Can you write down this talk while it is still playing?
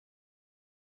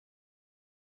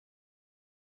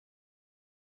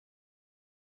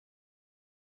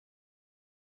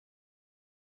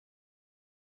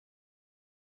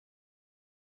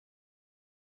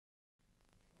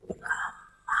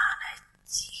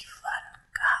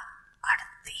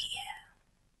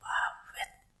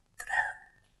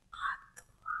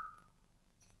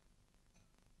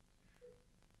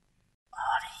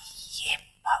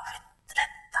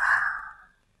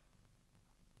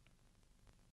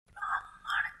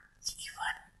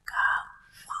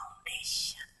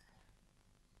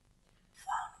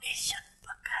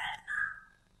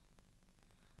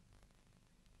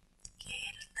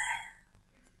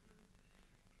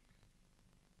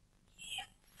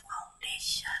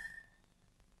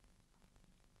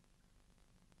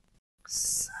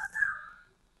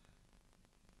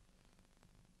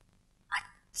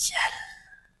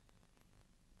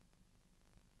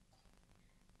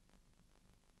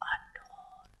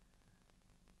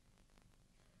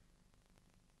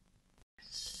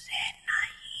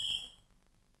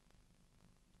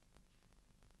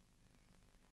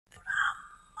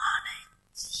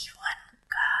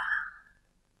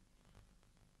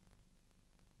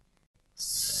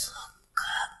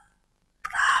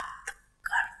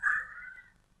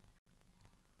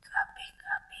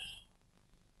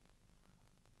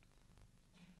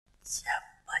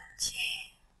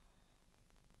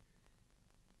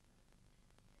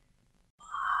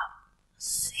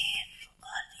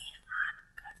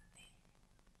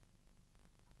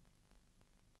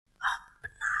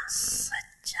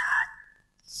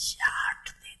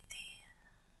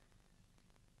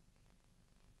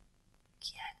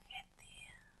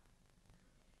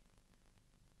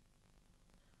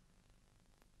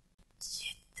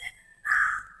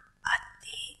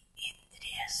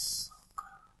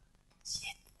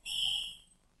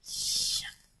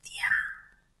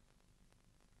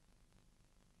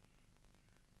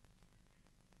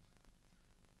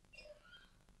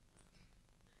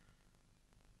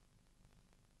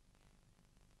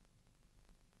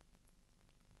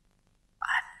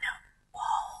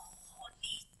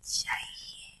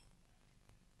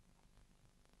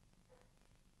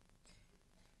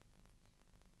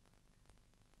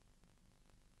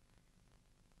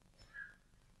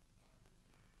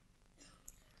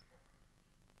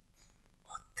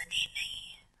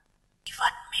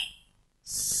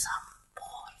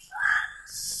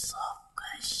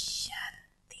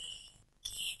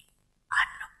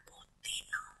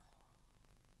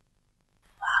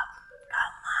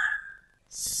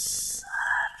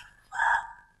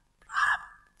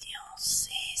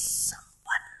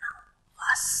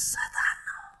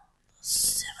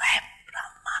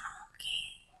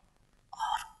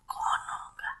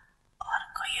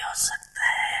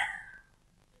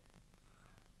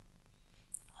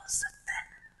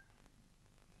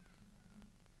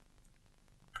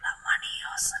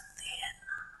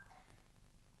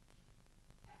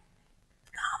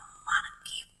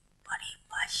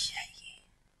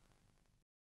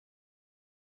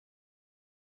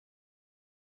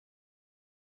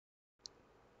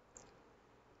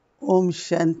Om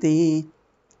Shanti,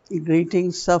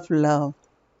 greetings of love.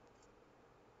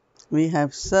 We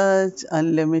have such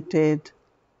unlimited,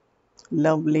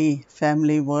 lovely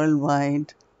family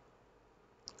worldwide.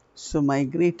 So, my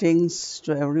greetings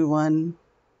to everyone.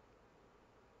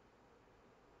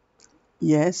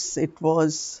 Yes, it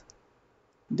was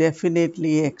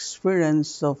definitely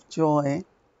experience of joy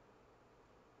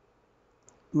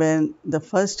when the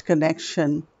first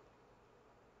connection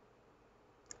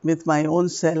with my own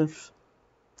self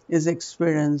is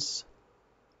experienced.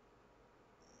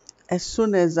 As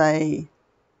soon as I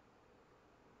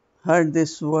heard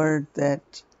this word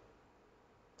that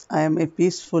I am a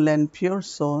peaceful and pure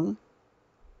soul,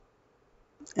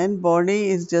 and body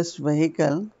is just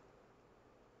vehicle,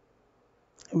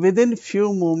 within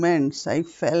few moments I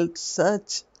felt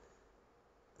such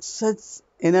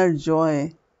inner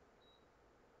joy,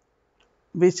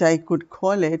 which I could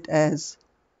call it as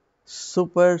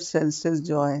super senses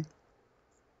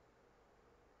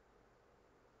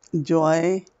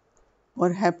joy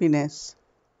or happiness,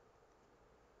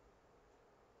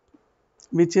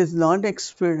 which is not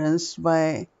experienced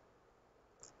by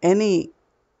any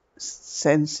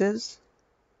senses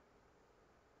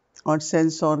or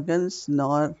sense organs,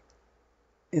 nor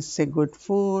is a good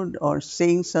food or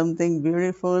seeing something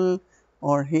beautiful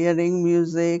or hearing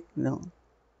music. No,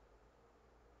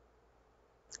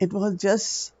 it was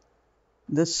just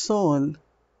the soul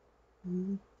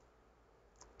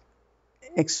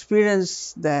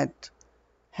experienced that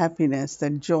happiness,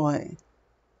 that joy,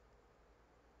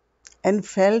 and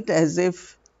felt as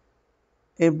if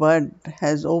a bud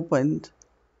has opened,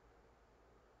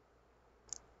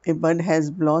 a bud has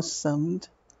blossomed,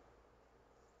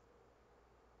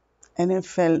 and I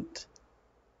felt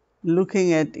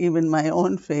looking at even my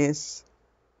own face,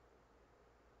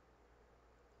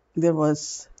 there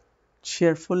was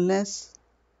cheerfulness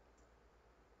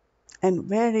and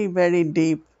very, very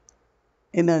deep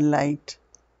inner light.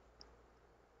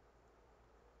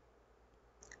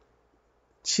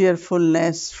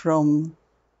 Cheerfulness from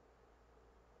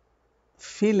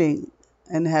feeling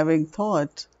and having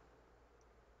thought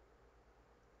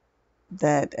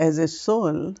that as a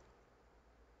soul,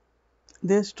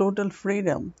 there's total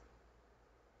freedom.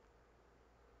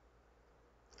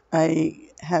 I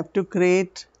have to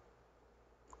create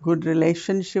good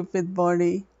relationship with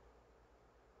body,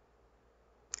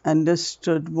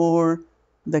 understood more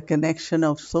the connection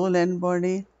of soul and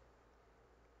body.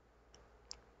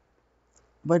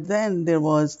 But then there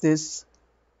was this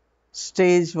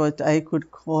stage what I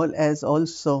could call as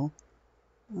also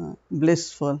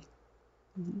blissful,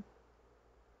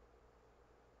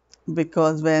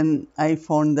 because when I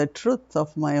found the truth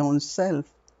of my own self,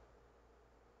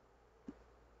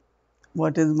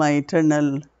 what is my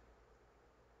eternal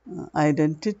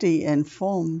identity and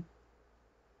form,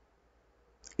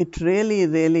 it really,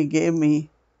 really gave me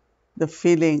the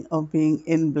feeling of being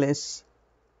in bliss.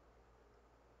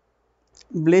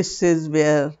 Bliss is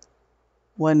where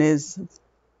one is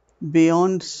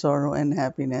beyond sorrow and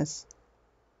happiness.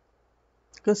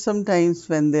 Because sometimes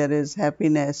when there is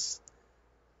happiness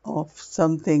of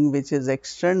something which is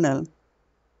external,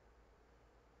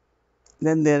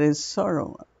 then there is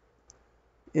sorrow.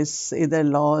 It's either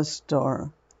lost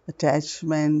or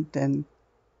attachment, and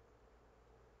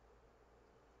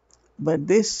but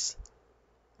this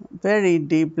very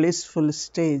deep blissful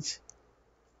stage,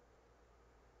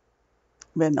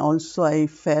 when also I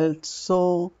felt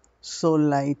so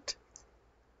light.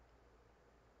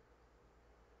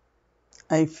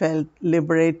 I felt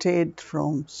liberated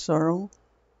from sorrow.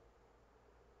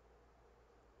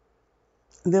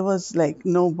 There was like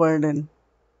no burden.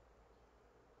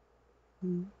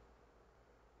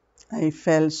 I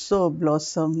felt so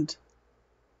blossomed,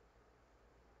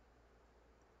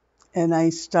 and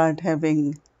I start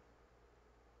having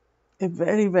a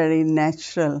very, very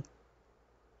natural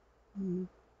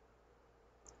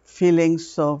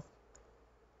feelings of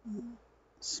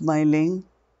smiling,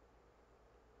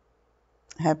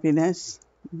 happiness,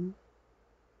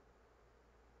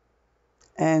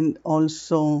 and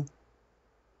also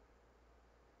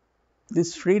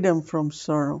this freedom from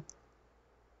sorrow.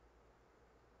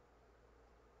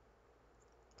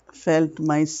 Felt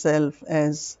myself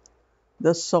as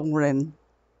the sovereign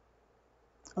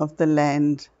of the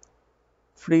land,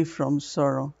 free from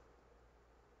sorrow.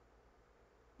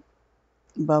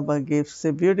 Baba gives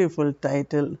a beautiful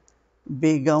title,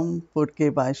 Begum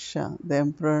Purke Basha, the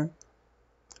emperor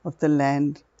of the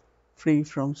land, free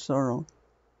from sorrow.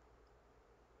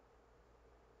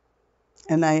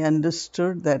 And I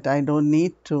understood that I don't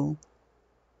need to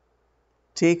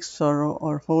take sorrow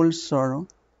or hold sorrow.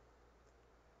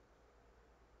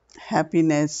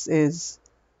 Happiness is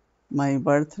my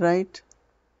birthright.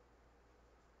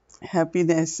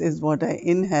 Happiness is what I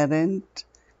inherent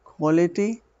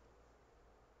quality.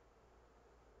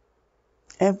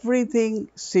 Everything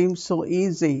seems so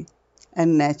easy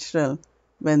and natural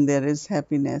when there is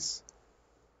happiness.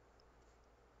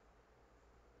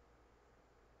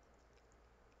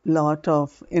 Lot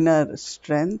of inner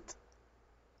strength,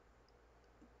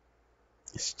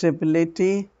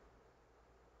 stability,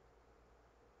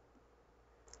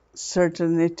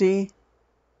 certainty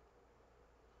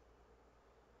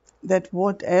that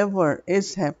whatever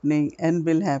is happening and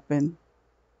will happen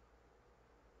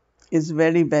is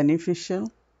very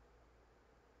beneficial.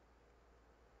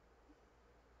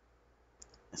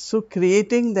 So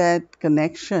creating that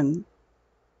connection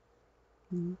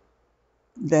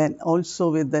then also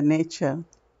with the nature,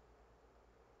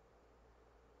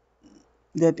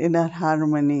 that inner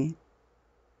harmony,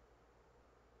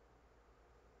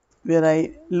 where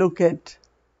I look at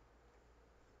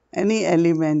any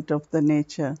element of the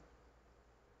nature,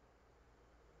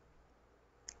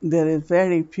 there is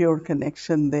very pure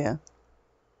connection there.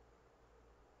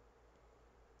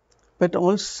 But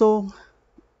also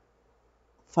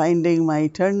finding my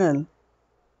eternal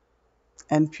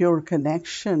and pure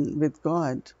connection with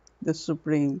God, the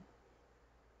Supreme,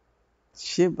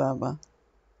 Shiv Baba,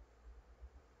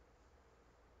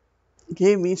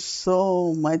 gave me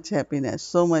so much happiness,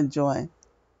 so much joy,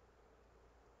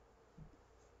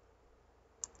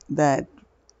 that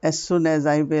as soon as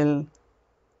I will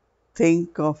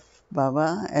think of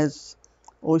Baba as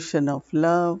ocean of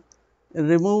love,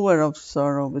 remover of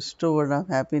sorrow, bestower of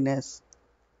happiness,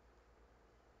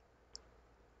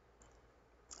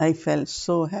 I felt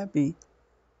so happy,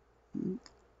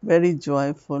 very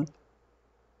joyful,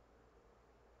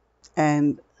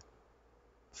 and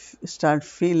start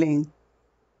feeling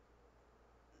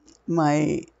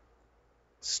my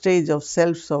stage of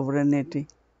self-sovereignty.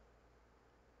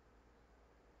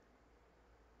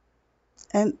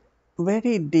 And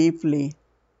very deeply,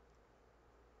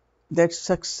 that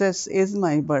success is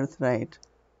my birthright.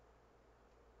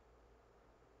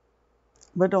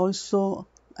 But also,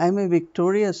 I'm a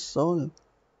victorious soul.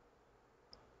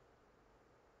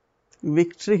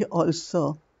 Victory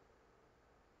also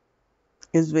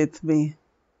is with me.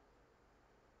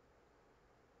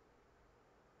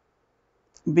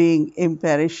 Being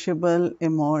imperishable,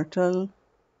 immortal,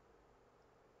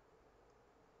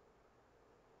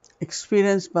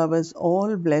 experience Baba's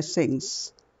all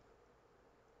blessings.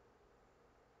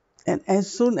 And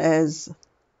as soon as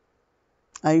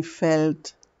I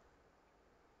felt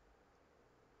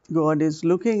God is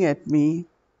looking at me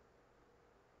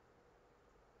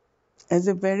as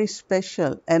a very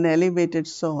special and elevated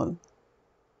soul,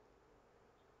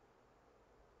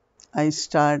 I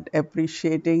start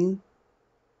appreciating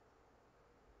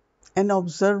and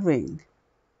observing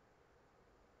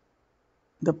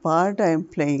the part I am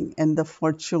playing and the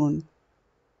fortune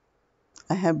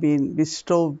I have been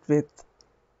bestowed with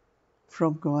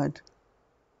from God.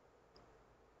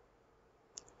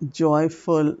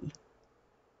 Joyful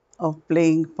of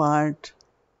playing part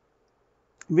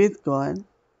with God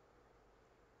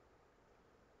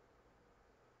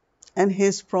and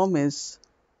His promise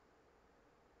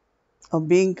of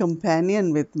being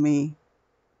companion with me,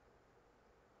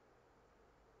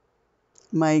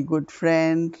 my good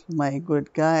friend, my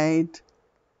good guide,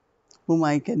 whom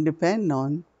I can depend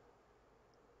on,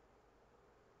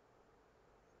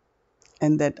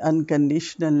 and that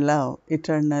unconditional love,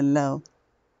 eternal love,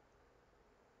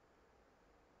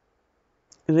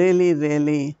 really,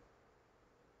 really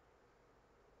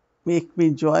make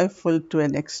me joyful to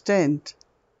an extent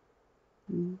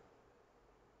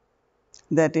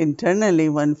that internally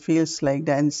one feels like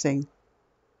dancing.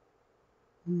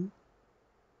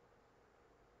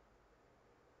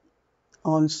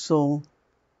 Also,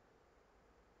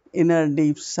 inner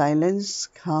deep silence,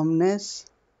 calmness,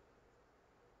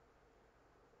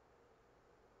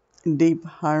 deep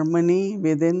harmony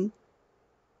within.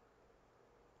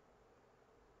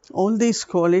 All these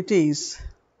qualities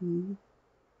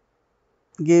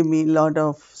gave me a lot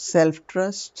of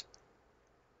self-trust,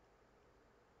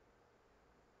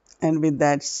 and with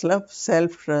that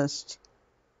self-trust,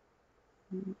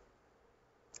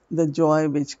 the joy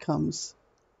which comes.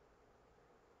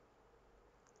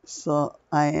 So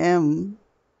I am,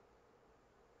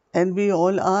 and we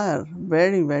all are,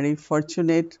 very, very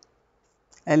fortunate,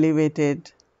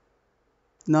 elevated,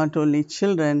 not only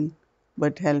children,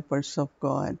 but helpers of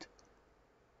God.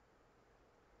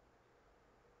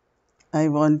 I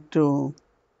want to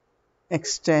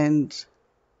extend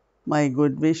my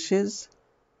good wishes,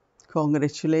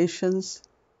 congratulations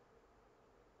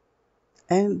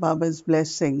and Baba's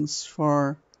blessings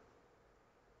for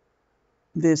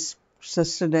this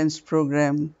sustenance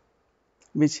program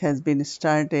which has been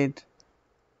started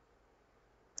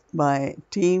by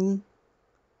team.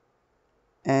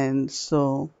 And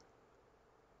so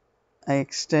I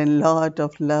extend lot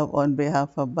of love on behalf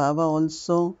of Baba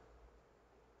also,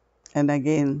 and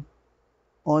again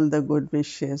all the good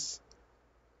wishes,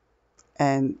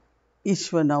 and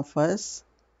each one of us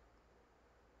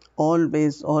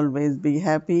always be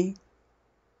happy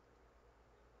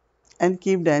and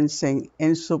keep dancing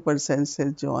in super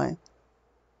senses joy,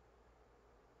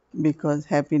 because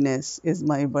happiness is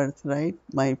my birthright,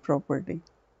 my property.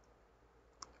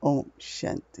 Om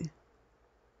Shanti.